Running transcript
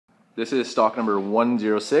This is stock number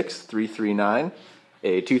 106339,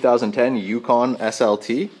 a 2010 Yukon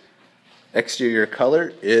SLT. Exterior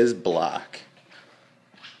color is black.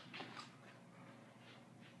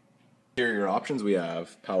 Interior options, we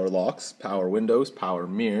have power locks, power windows, power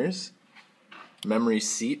mirrors, memory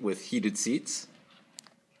seat with heated seats,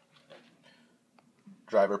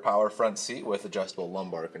 driver power front seat with adjustable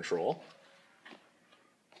lumbar control,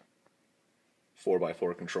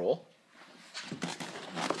 4x4 control,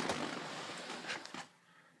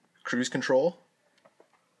 cruise control,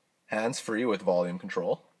 hands-free with volume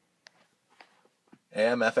control,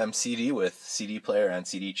 AM/FM CD with CD player and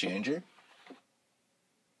CD changer,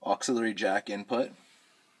 auxiliary jack input,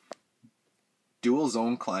 dual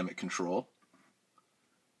zone climate control,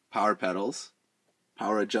 power pedals,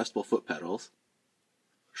 power adjustable foot pedals,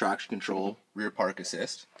 traction control, rear park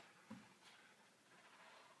assist,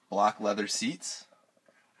 black leather seats,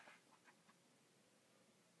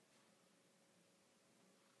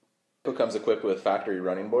 it comes equipped with factory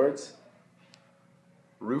running boards,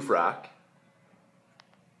 roof rack,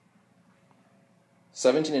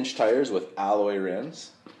 17-inch tires with alloy rims,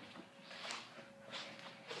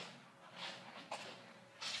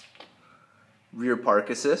 rear park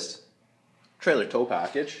assist, trailer tow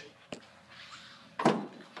package,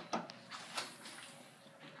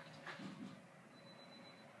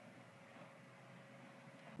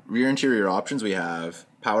 rear interior options, we have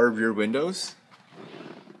power rear windows,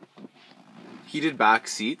 heated back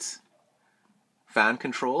seats, fan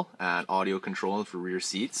control and audio control for rear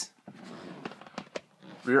seats,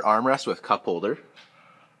 rear armrest with cup holder,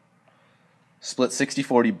 split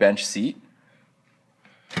 60/40 bench seat,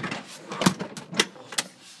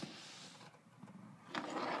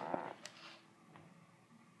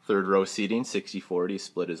 third row seating, 60/40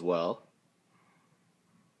 split as well.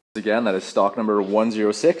 Again, that is stock number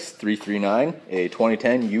 106339, a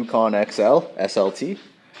 2010 Yukon XL SLT.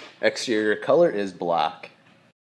 Exterior color is black.